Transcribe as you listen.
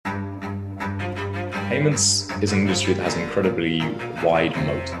Payments is an industry that has an incredibly wide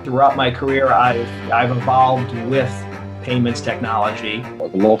moat. Throughout my career, I've evolved with payments technology. A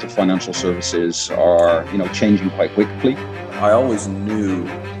lot of financial services are, changing quite quickly. I always knew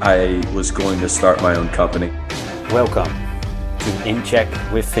I was going to start my own company. Welcome to In Check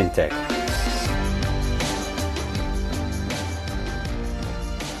with FinTech.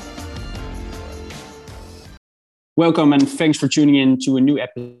 Welcome and thanks for tuning in to a new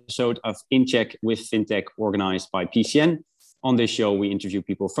episode of In Check with FinTech organized by PCN. On this show, we interview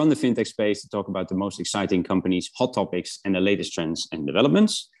people from the FinTech space to talk about the most exciting companies, hot topics, and the latest trends and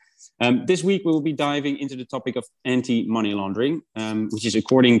developments. This week, we will be diving into the topic of anti-money laundering, which is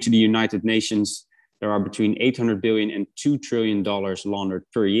according to the United Nations, there are between $800 billion and $2 trillion laundered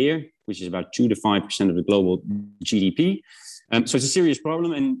per year, which is about 2 to 5% of the global GDP. So it's a serious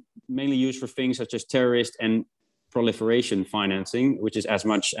problem and mainly used for things such as terrorist and proliferation financing, which is as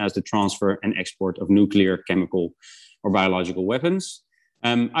much as the transfer and export of nuclear, chemical, or biological weapons.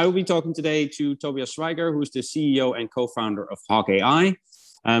 I will be talking today to Tobias Schweiger, who's the CEO and co-founder of Hawk AI.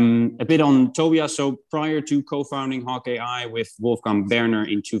 A bit on Tobias. So prior to co-founding Hawk AI with Wolfgang Berner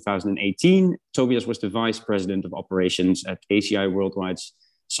in 2018, Tobias was the vice president of operations at ACI Worldwide's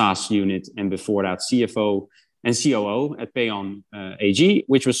SaaS unit, and before that, CFO and COO at Payon AG,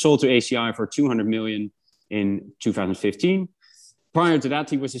 which was sold to ACI for $200 million in 2015. Prior to that,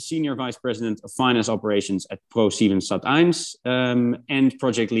 he was a senior vice president of finance operations at ProSiebenSat.1 and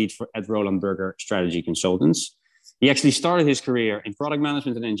project lead at Roland Berger Strategy Consultants. He actually started his career in product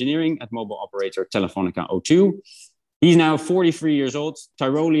management and engineering at mobile operator Telefonica O2. He's now 43 years old,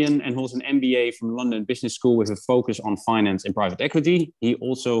 Tyrolean, and holds an MBA from London Business School with a focus on finance and private equity. He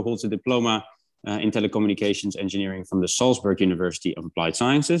also holds a diploma in telecommunications engineering from the Salzburg University of Applied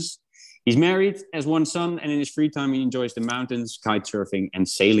Sciences. He's married, has one son, and in his free time, he enjoys the mountains, kite surfing, and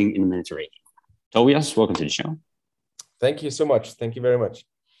sailing in the Mediterranean. Tobias, welcome to the show. Thank you so much. Thank you very much.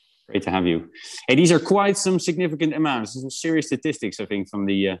 Great to have you. Hey, these are quite some significant amounts, some serious statistics, I think, from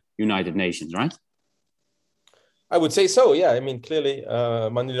the United Nations, right? I would say so, yeah. I mean, clearly,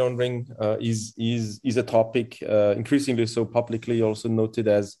 money laundering is a topic increasingly so publicly also noted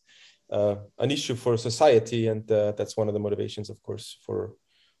as an issue for society. And that's one of the motivations, of course, for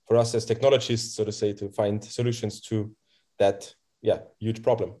us as technologists, so to say, to find solutions to that, huge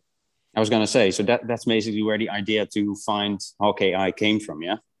problem. I was going to say, so that's basically where the idea to find Hawk AI came from,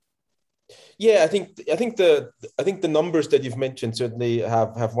 yeah? Yeah, I think the numbers that you've mentioned certainly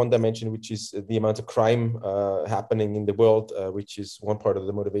have one dimension, which is the amount of crime happening in the world, which is one part of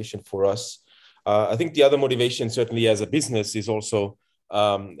the motivation for us. I think the other motivation, certainly as a business, is also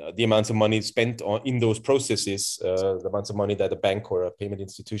the amounts of money spent in those processes, the amounts of money that a bank or a payment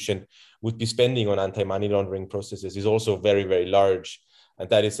institution would be spending on anti-money laundering processes is also very, very large. And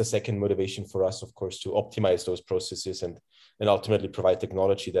that is the second motivation for us, of course, to optimize those processes and ultimately provide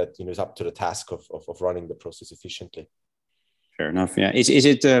technology that is up to the task of running the process efficiently. Fair enough. Yeah. Is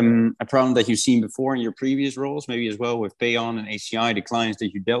it a problem that you've seen before in your previous roles, maybe as well with Payon and ACI, the clients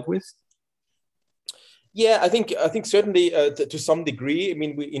that you dealt with? Yeah, I think certainly to some degree. I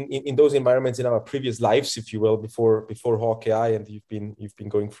mean, we in those environments in our previous lives, if you will, before Hawk AI, and you've been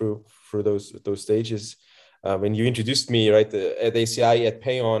going through those stages. When you introduced me, right, at ACI at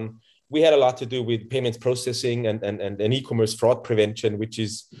Payon, we had a lot to do with payments processing and e-commerce fraud prevention, which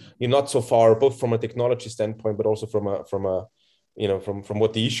is not so far, both from a technology standpoint, but also from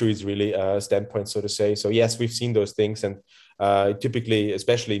what the issue is really standpoint, so to say. So yes, we've seen those things, and typically,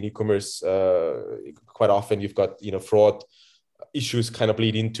 especially in e-commerce, quite often you've got fraud issues kind of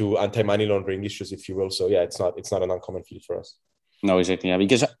lead into anti-money laundering issues, if you will. So yeah, it's not an uncommon field for us. No, exactly. Yeah,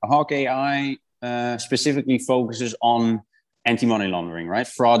 because Hawk AI specifically focuses on anti-money laundering, right?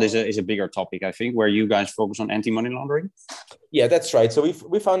 Fraud is a bigger topic, I think, where you guys focus on anti-money laundering. Yeah, that's right. So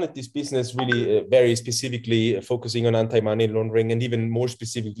we founded this business really very specifically focusing on anti-money laundering, and even more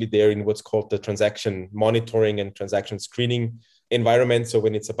specifically there in what's called the transaction monitoring and transaction screening environment. So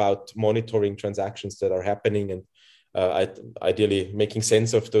when it's about monitoring transactions that are happening and ideally making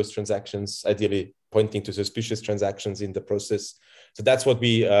sense of those transactions, ideally pointing to suspicious transactions in the process. So that's what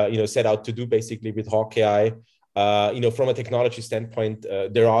we set out to do basically with Hawk AI. From a technology standpoint,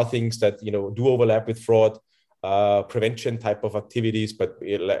 there are things that do overlap with fraud prevention type of activities, but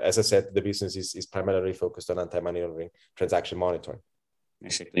as I said, the business is primarily focused on anti-money laundering, transaction monitoring.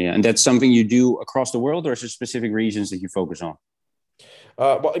 Exactly, yeah. And that's something you do across the world, or is there specific regions that you focus on?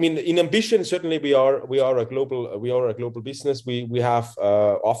 Well, I mean, in ambition, certainly we are a global business. We have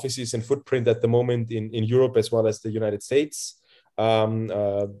offices and footprint at the moment in Europe as well as the United States.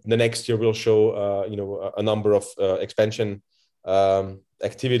 The next year will show a number of expansion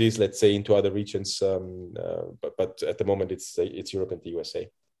activities, let's say, into other regions. But at the moment, it's Europe and the USA.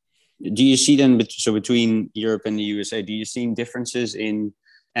 Do you see then, so between Europe and the USA, do you see differences in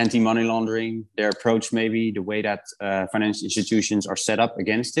anti-money laundering, their approach, maybe the way that financial institutions are set up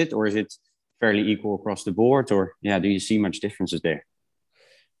against it, or is it fairly equal across the board? Or do you see much differences there?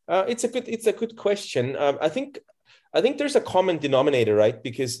 It's a good question. I think there's a common denominator, right?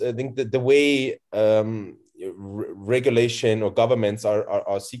 Because I think that the way regulation or governments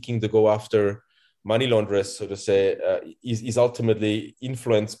are seeking to go after money launderers, so to say, is ultimately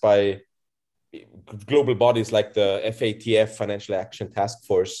influenced by global bodies like the FATF, Financial Action Task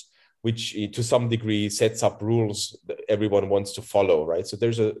Force, which to some degree sets up rules that everyone wants to follow, right? So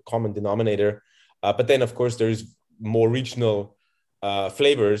there's a common denominator. But then, of course, there's more regional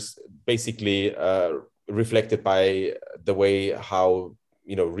flavors, basically reflected by the way how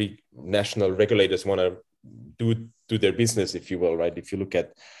national regulators want to do their business, if you will, right? If you look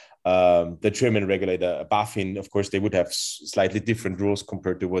at the German regulator BaFin, of course, they would have slightly different rules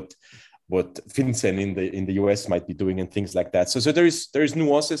compared to what FinCEN in the US might be doing and things like that. So there is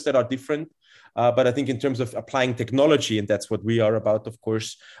nuances that are different. But I think in terms of applying technology, and that's what we are about, of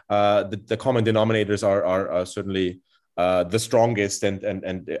course, the common denominators are certainly the strongest,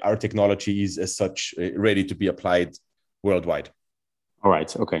 and our technology is as such ready to be applied worldwide. All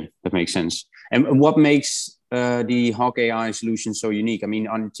right. Okay. That makes sense. And what makes the Hawk AI solution so unique? I mean,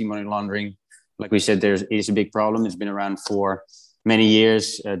 anti-money laundering, like we said, there is a big problem. It's been around for many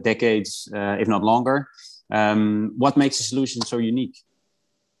years, decades, if not longer. What makes the solution so unique?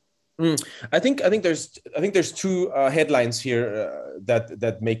 I think there's two headlines here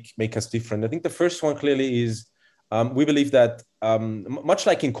that make us different. I think the first one clearly is we believe that much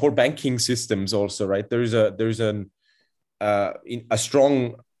like in core banking systems, also, right? There's a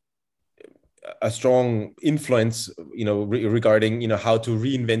strong influence, regarding how to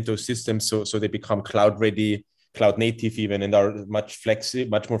reinvent those systems so they become cloud ready, cloud native even, and are much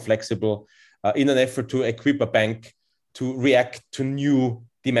more flexible in an effort to equip a bank to react to new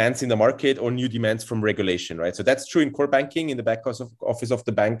demands in the market or new demands from regulation, right? So that's true in core banking in the back office of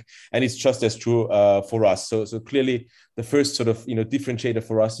the bank, and it's just as true for us. So clearly, the first sort of differentiator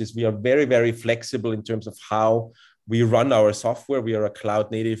for us is we are very, very flexible in terms of how we run our software. We are a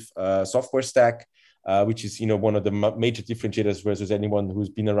cloud native software stack, which is one of the major differentiators versus anyone who's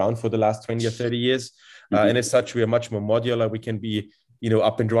been around for the last 20 or 30 years. And as such, we are much more modular. We can be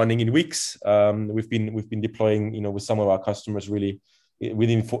up and running in weeks. We've been deploying with some of our customers really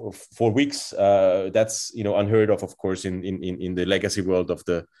within 4 weeks. That's unheard of course, in the legacy world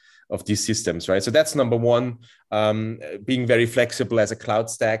of these systems, right? So that's number one, being very flexible as a cloud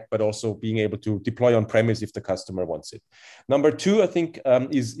stack, but also being able to deploy on premise if the customer wants it. Number two, I think,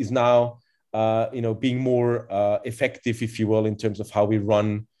 is now being more effective, if you will, in terms of how we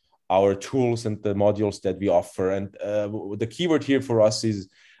run our tools and the modules that we offer. And the keyword here for us is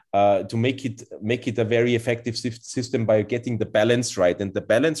to make it a very effective system by getting the balance right, and the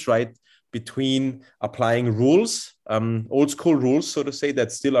balance right between applying rules, old school rules, so to say,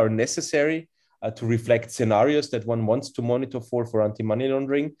 that still are necessary to reflect scenarios that one wants to monitor for anti-money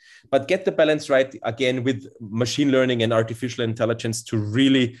laundering, but get the balance right again with machine learning and artificial intelligence to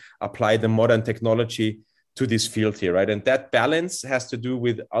really apply the modern technology to this field here, right? And that balance has to do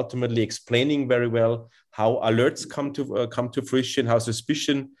with ultimately explaining very well how alerts come to fruition, how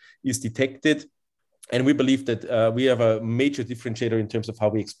suspicion is detected. And we believe that we have a major differentiator in terms of how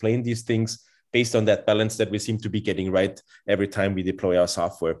we explain these things based on that balance that we seem to be getting right every time we deploy our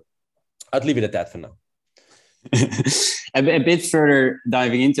software. I'd leave it at that for now. A bit further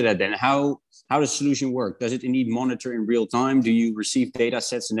diving into that then, how does the solution work? Does it indeed monitor in real time? Do you receive data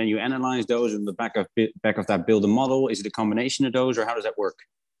sets and then you analyze those, and the back of that build a model? Is it a combination of those, or how does that work?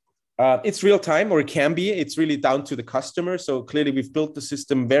 It's real time, or it can be. It's really down to the customer. So clearly we've built the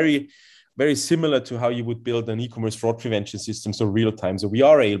system very, very similar to how you would build an e-commerce fraud prevention system, so real time. So we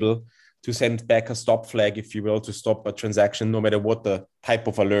are able to send back a stop flag, if you will, to stop a transaction, no matter what the type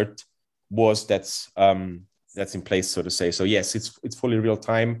of alert was that's in place, so to say. So yes, it's fully real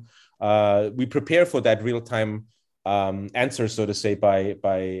time. We prepare for that real time answer, so to say,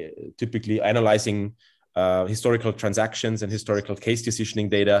 by typically analyzing historical transactions and historical case decisioning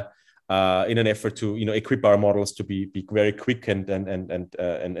data in an effort to equip our models to be very quick and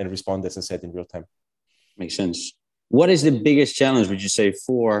respond, as I said, in real time. Makes sense. What is the biggest challenge, would you say,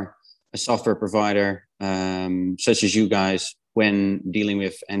 for a software provider such as you guys when dealing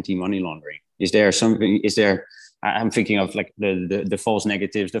with anti-money laundering? Is there something? I'm thinking of like the false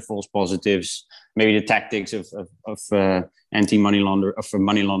negatives, the false positives, maybe the tactics of anti-money launder, of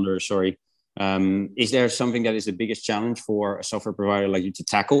money launderers. Sorry. Is there something that is the biggest challenge for a software provider like you to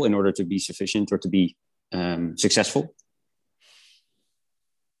tackle in order to be sufficient or to be successful?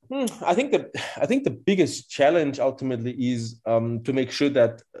 I think the biggest challenge ultimately is to make sure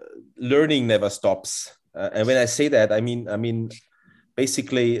that learning never stops. And when I say that, I mean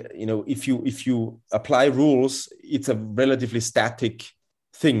basically, if you apply rules, it's a relatively static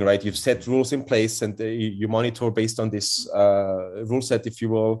thing, right? You've set rules in place and you monitor based on this rule set, if you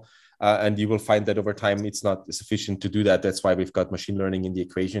will. And you will find that over time, it's not sufficient to do that. That's why we've got machine learning in the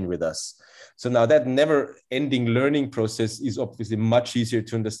equation with us. So now that never ending learning process is obviously much easier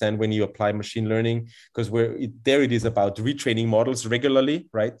to understand when you apply machine learning, because it is about retraining models regularly,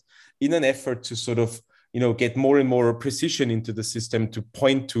 right? In an effort to sort of, get more and more precision into the system to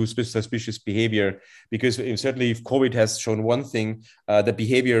point to suspicious behavior. Because certainly if COVID has shown one thing, the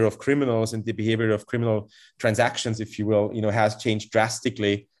behavior of criminals and the behavior of criminal transactions, if you will, has changed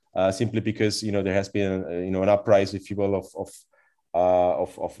drastically. Simply because there has been an uprise, if you will,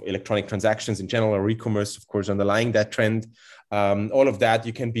 of electronic transactions in general, or e-commerce, of course, underlying that trend. All of that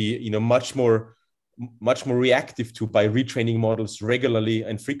you can be much more reactive to by retraining models regularly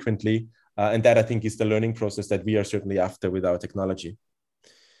and frequently, and that I think is the learning process that we are certainly after with our technology.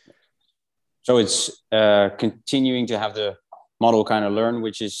 So it's continuing to have the model kind of learn,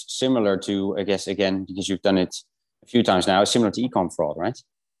 which is similar to, I guess, again, because you've done it a few times now, similar to e-com fraud, right?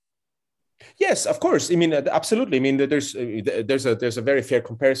 Yes, of course. I mean, absolutely. I mean, there's a very fair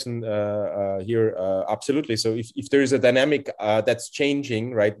comparison here. Absolutely. So if there is a dynamic that's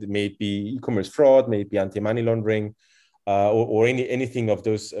changing, right, it may be e-commerce fraud, maybe anti-money laundering, or anything of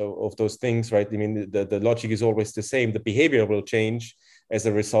those things, right? I mean, the logic is always the same. The behavior will change as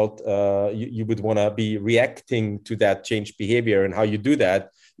a result. You would want to be reacting to that changed behavior, and how you do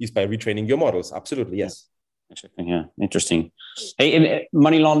that is by retraining your models. Absolutely, yes. Yeah, interesting. Hey,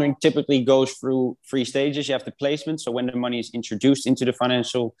 money laundering typically goes through 3 stages. You have the placement, so when the money is introduced into the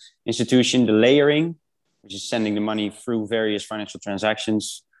financial institution, the layering, which is sending the money through various financial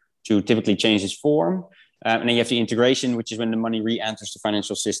transactions to typically change its form. And then you have the integration, which is when the money re-enters the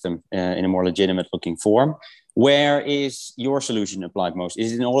financial system in a more legitimate looking form. Where is your solution applied most?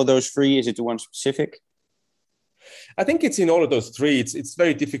 Is it in all of those 3? Is it to one specific? I think it's in all of those 3. It's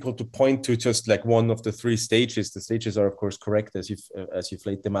very difficult to point to just like one of the 3 stages. The stages are, of course, correct as you've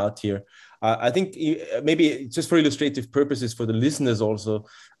laid them out here. I think maybe just for illustrative purposes for the listeners also,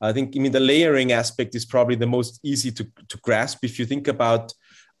 I think, the layering aspect is probably the most easy to grasp. If you think about,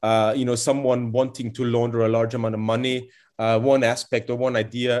 someone wanting to launder a large amount of money, one aspect or one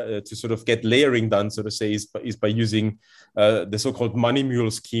idea to sort of get layering done, so to say, is by using the so-called money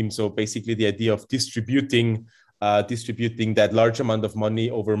mule scheme. So basically the idea of distributing that large amount of money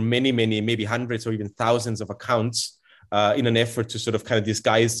over many, maybe hundreds or even thousands of accounts in an effort to sort of kind of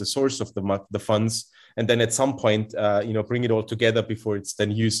disguise the source of the funds. And then at some point, bring it all together before it's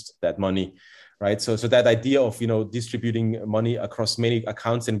then used, that money, right? So that idea of, distributing money across many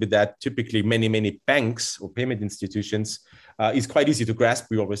accounts, and with that typically many banks or payment institutions is quite easy to grasp,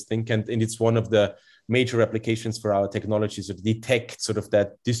 we always think. And it's one of the major applications for our technologies to detect sort of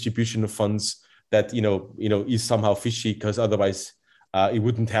that distribution of funds that is somehow fishy, because otherwise it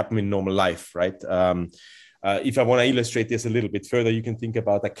wouldn't happen in normal life, right? If I want to illustrate this a little bit further, you can think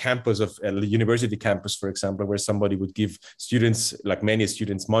about a campus of a university campus, for example, where somebody would give students, like many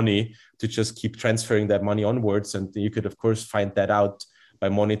students, money to just keep transferring that money onwards, and you could, of course, find that out by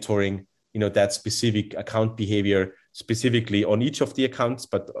monitoring, that specific account behavior specifically on each of the accounts,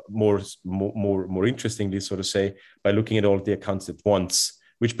 but more interestingly, so to say, by looking at all the accounts at once.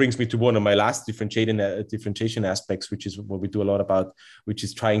 Which brings me to one of my last differentiation aspects, which is what we do a lot about, which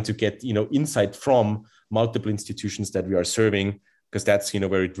is trying to get insight from multiple institutions that we are serving, because that's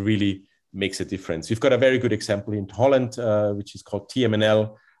where it really makes a difference. We've got a very good example in Holland, which is called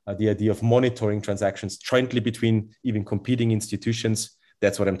TMNL, the idea of monitoring transactions jointly between even competing institutions.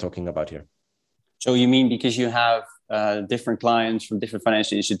 That's what I'm talking about here. So you mean because you have different clients from different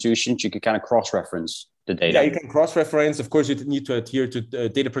financial institutions, you can kind of cross-reference the data? Yeah, you can cross-reference. Of course, you need to adhere to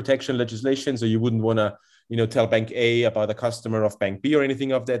data protection legislation. So you wouldn't want to, tell Bank A about a customer of Bank B or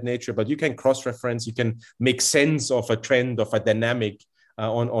anything of that nature. But you can cross-reference. You can make sense of a trend, of a dynamic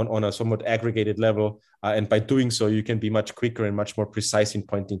on a somewhat aggregated level. And by doing so, you can be much quicker and much more precise in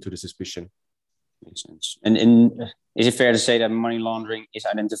pointing to the suspicion. Makes sense. And is it fair to say that money laundering is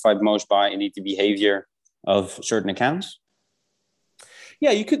identified most by indeed the behavior of certain accounts?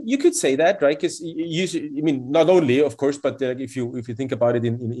 Yeah, you could say that, right? Because not only, of course, but if you think about it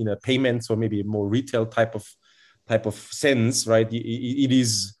in a payments or maybe a more retail type of sense, right? It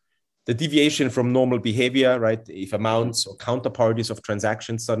is the deviation from normal behavior, right? If amounts or counterparties of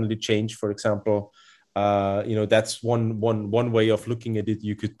transactions suddenly change, for example, that's one way of looking at it.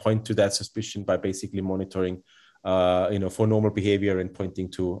 You could point to that suspicion by basically monitoring, for normal behavior and pointing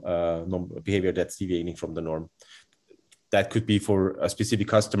to normal behavior that's deviating from the norm. That could be for a specific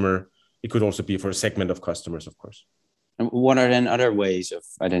customer. It could also be for a segment of customers, of course. And what are then other ways of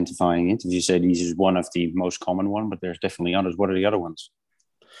identifying it? If you say this is one of the most common one, but there's definitely others. What are the other ones?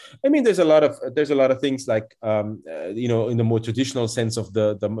 I mean, there's a lot of things like, in the more traditional sense of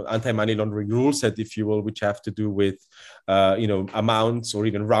the anti-money laundering rule set, if you will, which have to do with, amounts or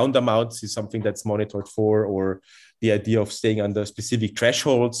even round amounts is something that's monitored for, or the idea of staying under specific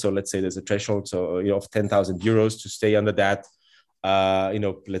thresholds. So let's say there's a threshold, of 10,000 euros to stay under that.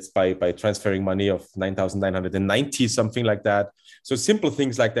 Let's by transferring money of 9,990, something like that. So simple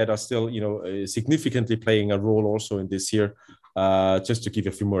things like that are still, significantly playing a role also in this year. Just to give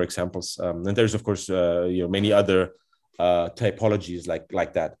a few more examples, and there's of course many other typologies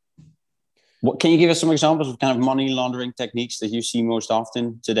like that. What can you give us some examples of kind of money laundering techniques that you see most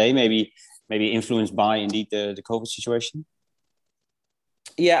often today? Maybe influenced by indeed the COVID situation.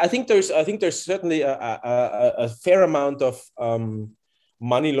 Yeah, I think there's certainly a fair amount of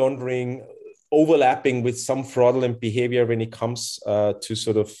money laundering overlapping with some fraudulent behavior when it comes to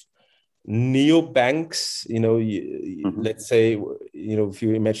sort of neobanks. Let's say, if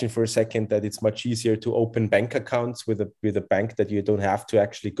you imagine for a second that it's much easier to open bank accounts with a bank that you don't have to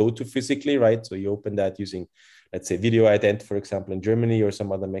actually go to physically, right? So you open that using, let's say, video ident, for example, in Germany, or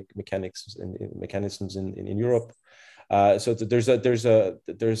some other mechanisms in Europe. So there's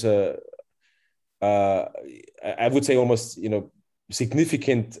a I would say almost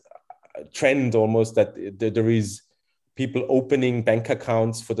significant trend almost that there is people opening bank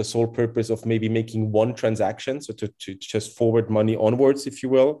accounts for the sole purpose of maybe making one transaction, so to just forward money onwards, if you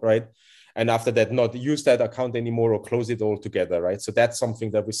will, right? And after that, not use that account anymore or close it all together, right? So that's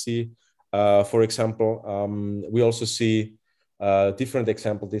something that we see. For example, we also see different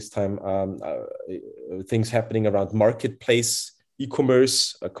example this time, things happening around marketplace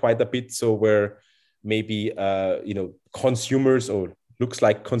e-commerce quite a bit. So where maybe consumers, or looks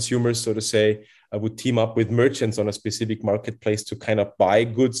like consumers, so to say, would team up with merchants on a specific marketplace to kind of buy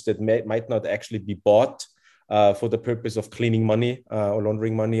goods that might not actually be bought for the purpose of cleaning money or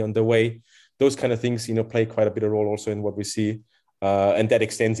laundering money on the way. Those kind of things, play quite a bit of role also in what we see. And that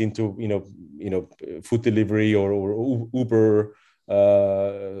extends into, food delivery or Uber,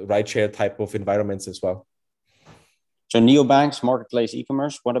 rideshare type of environments as well. So neobanks, marketplace,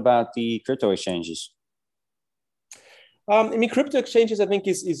 e-commerce. What about the crypto exchanges? Crypto exchanges, I think,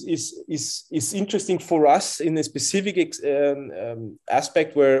 is interesting for us in a specific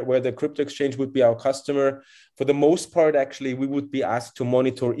aspect where the crypto exchange would be our customer. For the most part, actually, we would be asked to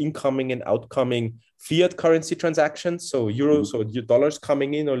monitor incoming and outgoing fiat currency transactions, so euros or dollars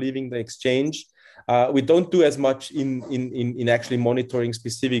coming in or leaving the exchange. We don't do as much in actually monitoring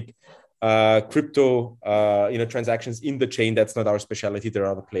specific crypto transactions in the chain. That's not our specialty. There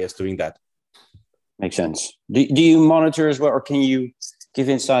are other players doing that. Makes sense. Do you monitor as well, or can you give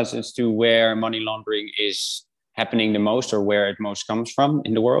insights as to where money laundering is happening the most, or where it most comes from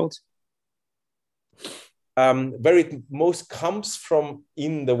in the world? Where it most comes from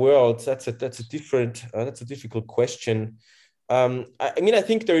in the world, that's a difficult question. I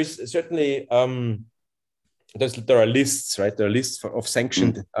think there is certainly there are lists, right? There are lists of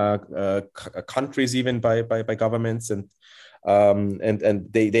sanctioned countries, even by governments, and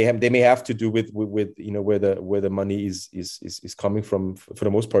they may have to do with where the money is coming from, for the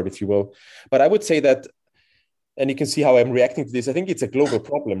most part, if you will. But I would say that, and you can see how I'm reacting to this, I think it's a global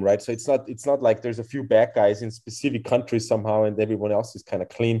problem, right? So it's not like there's a few bad guys in specific countries somehow and everyone else is kind of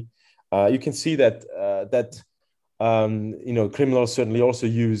clean. You can see that criminals certainly also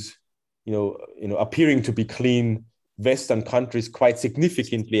use appearing to be clean Western countries quite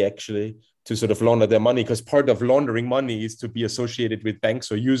significantly, actually, to sort of launder their money, because part of laundering money is to be associated with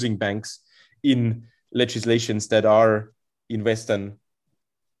banks or using banks in legislations that are in Western,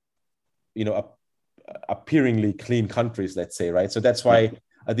 appearingly clean countries, let's say, right? So that's why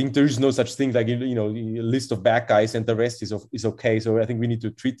I think there is no such thing like, a list of bad guys and the rest is okay. So I think we need to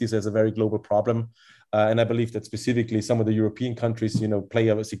treat this as a very global problem. And I believe that specifically some of the European countries, play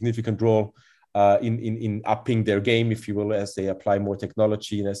a significant role in upping their game, if you will, as they apply more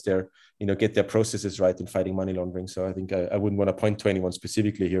technology and as they're, get their processes right in fighting money laundering. So I think I wouldn't want to point to anyone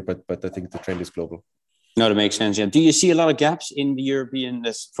specifically here, but I think the trend is global. No, that makes sense. Yeah. Do you see a lot of gaps in the European,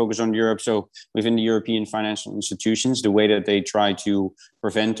 let's focus on Europe, so within the European financial institutions, the way that they try to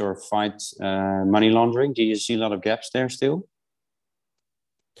prevent or fight money laundering? Do you see a lot of gaps there still?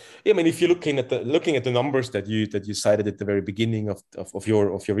 Yeah, I mean, if you're looking at the numbers that you cited at the very beginning of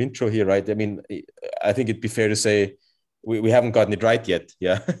your intro here, right? I mean, I think it'd be fair to say we haven't gotten it right yet,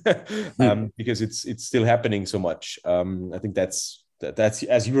 yeah, because it's still happening so much. I think that's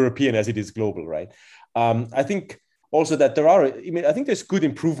as European as it is global, right? I think also that I think there's good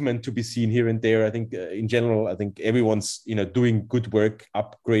improvement to be seen here and there. I think in general, I think everyone's doing good work,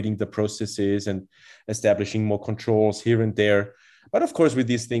 upgrading the processes and establishing more controls here and there. But of course, with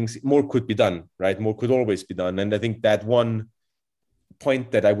these things, more could be done, right? More could always be done. And I think that one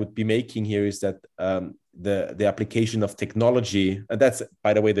point that I would be making here is that the application of technology, and that's,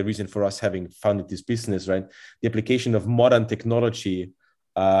 by the way, the reason for us having founded this business, right? The application of modern technology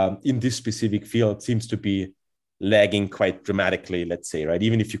in this specific field seems to be lagging quite dramatically, let's say, right?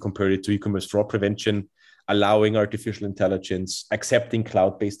 Even if you compare it to e-commerce fraud prevention, allowing artificial intelligence, accepting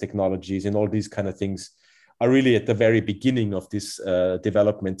cloud-based technologies, and all these kind of things are really at the very beginning of this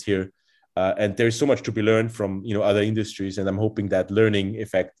development here. And there is so much to be learned from other industries, and I'm hoping that learning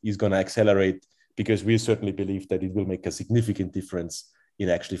effect is going to accelerate, because we certainly believe that it will make a significant difference in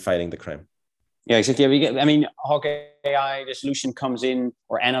actually fighting the crime. Yeah, exactly. I mean, Hawk AI, the solution comes in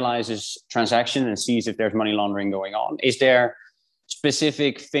or analyzes transaction and sees if there's money laundering going on. Is there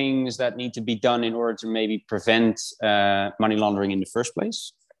specific things that need to be done in order to maybe prevent money laundering in the first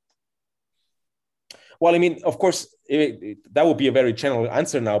place? Well, I mean, of course, that would be a very general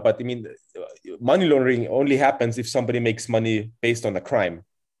answer now, but I mean, money laundering only happens if somebody makes money based on a crime,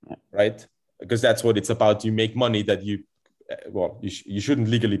 right? Because that's what it's about. You make money that you shouldn't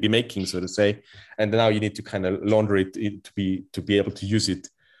legally be making, so to say, and now you need to kind of launder it to be able to use it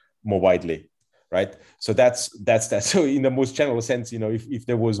more widely, right? So that's that. So in the most general sense, if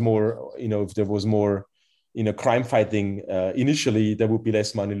there was more, crime fighting initially, there would be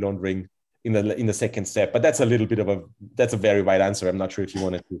less money laundering in the second step. But that's a very wide answer. I'm not sure if you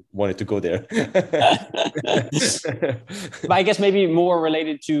wanted to go there. But I guess maybe more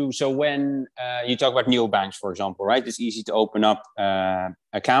related to, so when you talk about neobanks, for example, right? It's easy to open up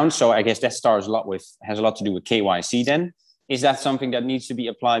accounts. So I guess that has a lot to do with KYC then. Is that something that needs to be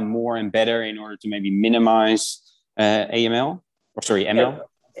applied more and better in order to maybe minimize ML?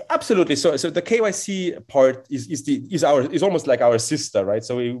 Absolutely. So the KYC part is almost like our sister, right?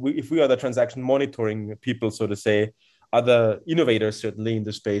 So if we are the transaction monitoring people, so to say, other innovators certainly in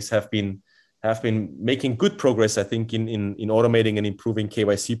the space have been making good progress, I think, in automating and improving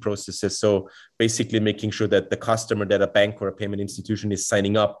KYC processes. So basically making sure that the customer that a bank or a payment institution is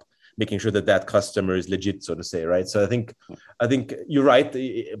signing up, making sure that customer is legit, so to say, right? So I think you're right,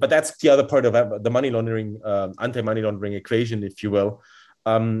 but that's the other part of the money laundering, anti-money laundering equation, if you will.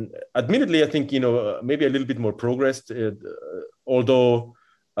 Admittedly, I think maybe a little bit more progress, although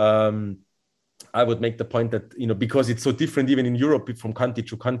I would make the point that because it's so different even in Europe from country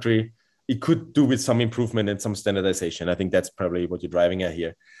to country, it could do with some improvement and some standardization. I think that's probably what you're driving at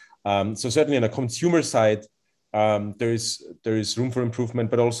here. So certainly on the consumer side, there is room for improvement,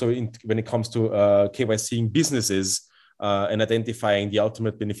 but also when it comes to KYCing businesses and identifying the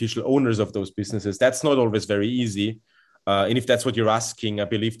ultimate beneficial owners of those businesses, that's not always very easy. And if that's what you're asking, I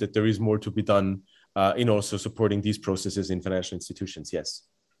believe that there is more to be done in also supporting these processes in financial institutions. Yes.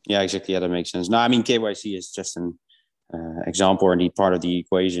 Yeah, exactly. Yeah, that makes sense. No, I mean, KYC is just an example or indeed part of the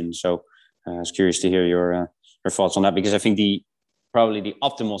equation. So I was curious to hear your thoughts on that, because I think probably the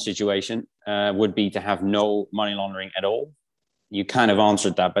optimal situation would be to have no money laundering at all. You kind of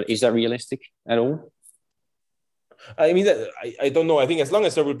answered that, but is that realistic at all? I mean, I don't know. I think as long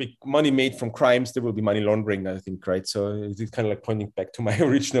as there will be money made from crimes, there will be money laundering, I think, right? So it's kind of like pointing back to my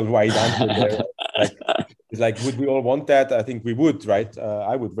original wide answer there. It's like, would we all want that? I think we would, right?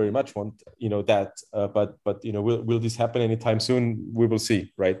 I would very much want, that. But will this happen anytime soon? We will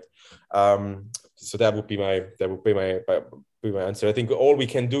see, right? So that would be my answer. I think all we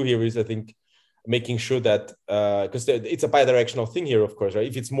can do here is, I think, making sure that because it's a bidirectional thing here, of course, right?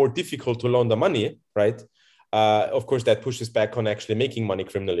 If it's more difficult to launder money, right? Of course, that pushes back on actually making money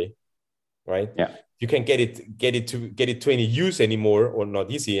criminally, right? Yeah. You can't get it to any use anymore, or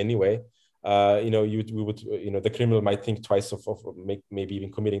not easy anyway. The criminal might think twice of maybe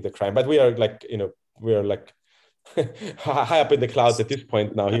even committing the crime. But we are like high up in the clouds at this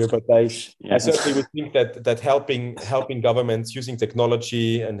point now here. But I certainly would think that helping governments using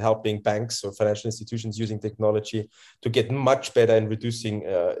technology and helping banks or financial institutions using technology to get much better in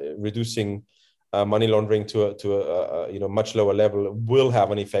reducing money laundering to a much lower level will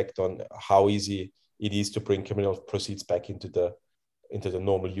have an effect on how easy it is to bring criminal proceeds back into the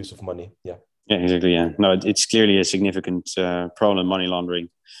normal use of money. Yeah, exactly. Yeah, no, it's clearly a significant problem, money laundering.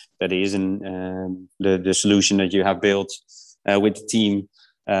 That is, and the solution that you have built with the team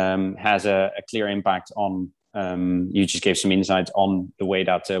has a clear impact on. You just gave some insights on the way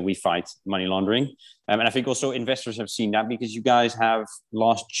that we fight money laundering. And I think also investors have seen that because you guys have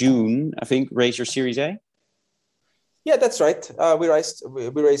last June, I think, raised your Series A. Yeah, that's right. We raised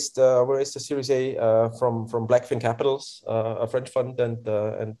a Series A from Blackfin Capitals, a French fund, and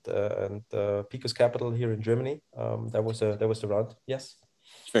Picos Capital here in Germany. That was the round. Yes,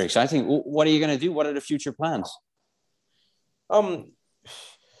 it's very exciting. What are you going to do? What are the future plans?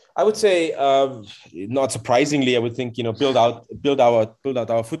 I would say, not surprisingly, I would think, build out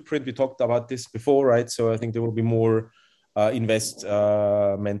our footprint. We talked about this before, right? So I think there will be more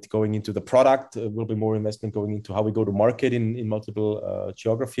investment going into the product. Will be more investment going into how we go to market in multiple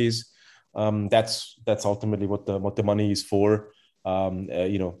geographies. That's ultimately what the money is for.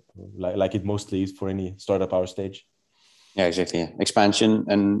 Like it mostly is for any startup our stage. Yeah, exactly. Expansion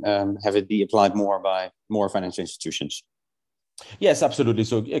and have it be applied more by more financial institutions. Yes, absolutely.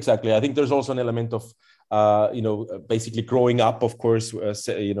 So exactly. I think there's also an element of, basically growing up, of course,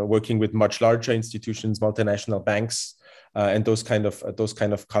 working with much larger institutions, multinational banks, and those kind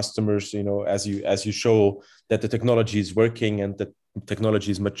of customers, as you show that the technology is working and the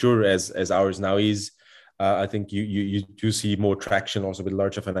technology is mature as ours now is. I think you do see more traction also with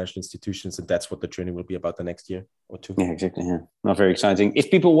larger financial institutions, and that's what the journey will be about the next year or two. Yeah, exactly. Yeah, not very exciting.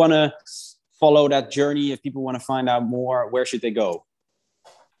 If people want to follow that journey, if people want to find out more, where should they go?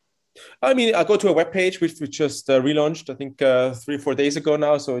 I mean, I go to a webpage which we just relaunched, I think 3 or 4 days ago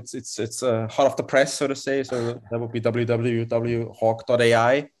now. So it's hot off the press, so to say. So that would be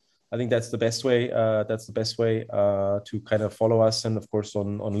www.hawk.ai. I think that's the best way. To kind of follow us, and of course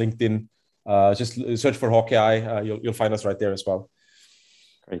on LinkedIn, just search for Hawk.ai. You'll find us right there as well.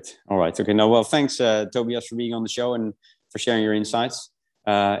 Great. All right. Okay. No. Well, thanks, Tobias, for being on the show and for sharing your insights.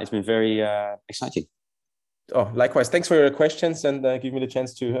 It's been very exciting. Oh, likewise. Thanks for your questions and giving me the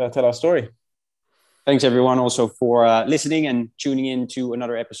chance to tell our story. Thanks, everyone, also for listening and tuning in to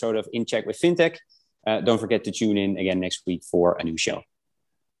another episode of In Check with FinTech. Don't forget to tune in again next week for a new show.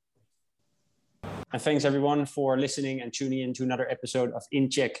 And thanks, everyone, for listening and tuning in to another episode of In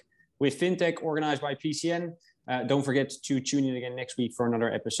Check with FinTech, organized by PCN. Don't forget to tune in again next week for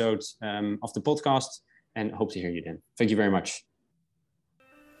another episode of the podcast, and hope to hear you then. Thank you very much.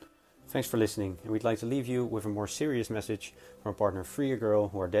 Thanks for listening, and we'd like to leave you with a more serious message from our partner Free a Girl,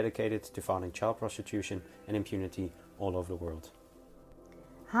 who are dedicated to fighting child prostitution and impunity all over the world.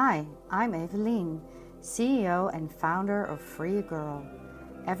 Hi, I'm Eveline, CEO and founder of Free a Girl.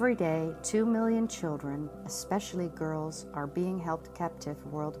 Every day, 2 million children, especially girls, are being held captive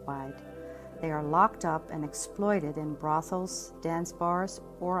worldwide. They are locked up and exploited in brothels, dance bars,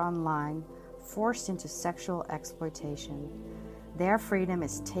 or online, forced into sexual exploitation. Their freedom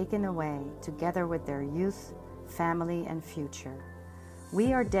is taken away together with their youth, family, and future.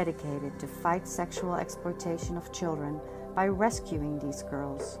 We are dedicated to fight sexual exploitation of children by rescuing these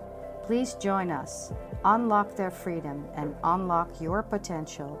girls. Please join us, unlock their freedom, and unlock your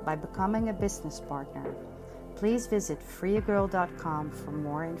potential by becoming a business partner. Please visit freeagirl.com for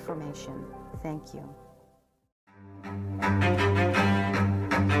more information. Thank you.